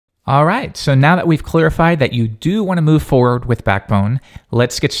All right, so now that we've clarified that you do want to move forward with Backbone,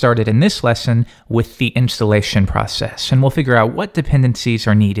 let's get started in this lesson with the installation process, and we'll figure out what dependencies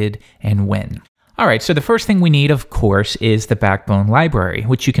are needed and when. All right, so the first thing we need, of course, is the Backbone library,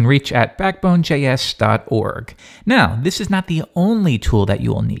 which you can reach at backbone.js.org. Now, this is not the only tool that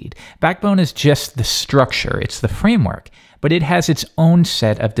you will need. Backbone is just the structure, it's the framework, but it has its own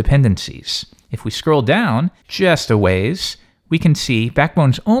set of dependencies. If we scroll down just a ways, we can see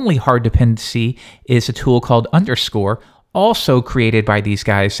Backbone's only hard dependency is a tool called underscore, also created by these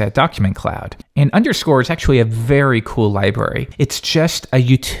guys at Document Cloud. And underscore is actually a very cool library. It's just a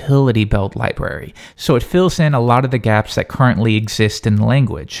utility belt library, so it fills in a lot of the gaps that currently exist in the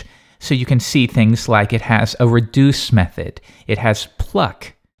language. So you can see things like it has a reduce method, it has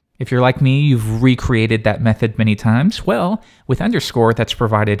pluck. If you're like me, you've recreated that method many times. Well, with underscore, that's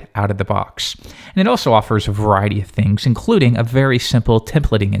provided out of the box. And it also offers a variety of things, including a very simple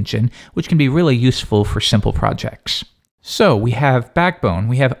templating engine, which can be really useful for simple projects. So we have Backbone,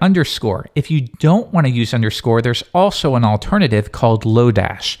 we have underscore. If you don't want to use underscore, there's also an alternative called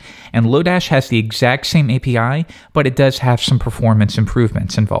Lodash. And Lodash has the exact same API, but it does have some performance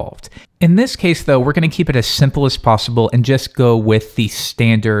improvements involved. In this case, though, we're going to keep it as simple as possible and just go with the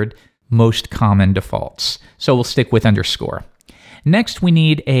standard, most common defaults. So we'll stick with underscore. Next, we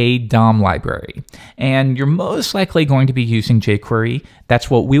need a DOM library, and you're most likely going to be using jQuery. That's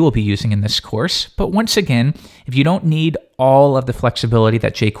what we will be using in this course. But once again, if you don't need all of the flexibility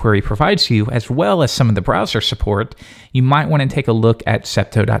that jQuery provides you, as well as some of the browser support, you might want to take a look at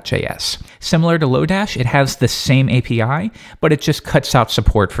septo.js. Similar to Lodash, it has the same API, but it just cuts out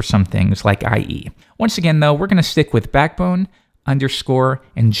support for some things like IE. Once again, though, we're going to stick with Backbone, underscore,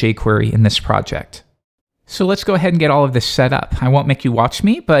 and jQuery in this project. So let's go ahead and get all of this set up. I won't make you watch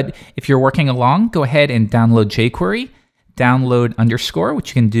me, but if you're working along, go ahead and download jQuery, download underscore, which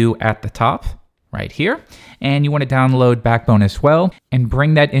you can do at the top right here. And you want to download Backbone as well and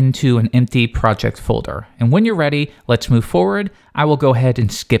bring that into an empty project folder. And when you're ready, let's move forward. I will go ahead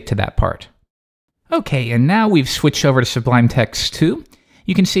and skip to that part. Okay, and now we've switched over to Sublime Text 2.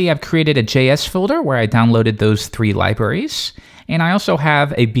 You can see I've created a JS folder where I downloaded those 3 libraries. And I also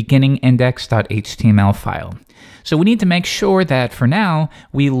have a beginning index.html file. So we need to make sure that for now,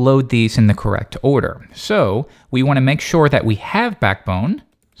 we load these in the correct order. So we want to make sure that we have Backbone,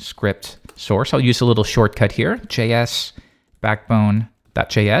 script source. I'll use a little shortcut here, js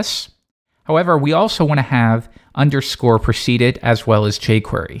backbone.js. However, we also want to have underscore preceded as well as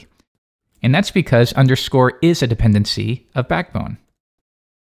jQuery. And that's because underscore is a dependency of Backbone.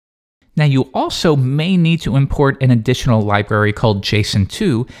 Now you also may need to import an additional library called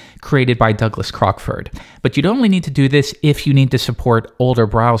JSON2 created by Douglas Crockford, but you'd only need to do this if you need to support older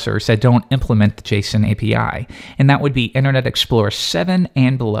browsers that don't implement the JSON API, and that would be Internet Explorer 7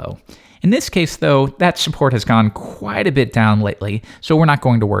 and below. In this case though, that support has gone quite a bit down lately, so we're not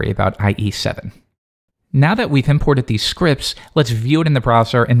going to worry about IE7. Now that we've imported these scripts, let's view it in the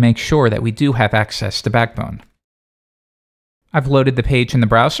browser and make sure that we do have access to Backbone. I've loaded the page in the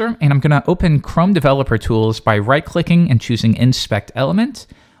browser, and I'm going to open Chrome Developer Tools by right-clicking and choosing Inspect Element,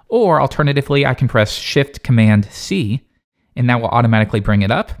 or alternatively, I can press Shift-Command-C, and that will automatically bring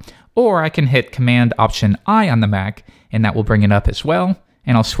it up, or I can hit Command-Option-I on the Mac, and that will bring it up as well,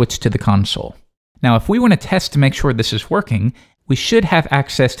 and I'll switch to the console. Now, if we want to test to make sure this is working, we should have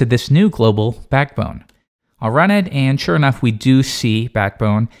access to this new global Backbone. I'll run it, and sure enough, we do see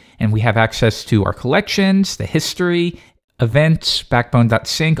Backbone, and we have access to our collections, the history, events,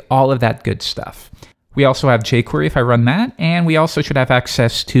 backbone.sync, all of that good stuff. We also have jQuery if I run that, and we also should have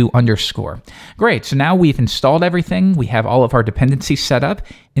access to underscore. Great, so now we've installed everything, we have all of our dependencies set up.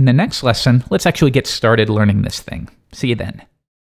 In the next lesson, let's actually get started learning this thing. See you then.